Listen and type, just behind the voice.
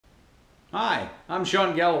Hi, I'm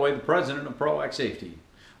Shawn Galloway, the president of ProAct Safety.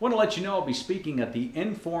 I want to let you know I'll be speaking at the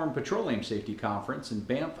ENFORM Petroleum Safety Conference in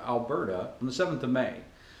Banff, Alberta on the 7th of May.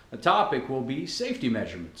 The topic will be safety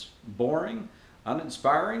measurements, boring,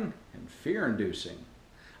 uninspiring, and fear-inducing.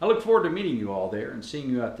 I look forward to meeting you all there and seeing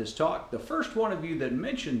you at this talk. The first one of you that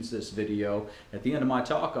mentions this video at the end of my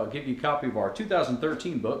talk, I'll give you a copy of our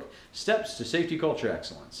 2013 book, Steps to Safety Culture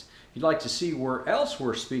Excellence. If you'd like to see where else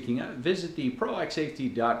we're speaking at, visit the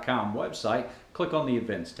proactsafety.com website, click on the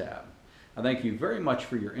Events tab. I thank you very much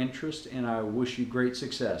for your interest, and I wish you great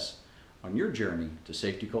success on your journey to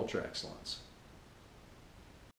safety culture excellence.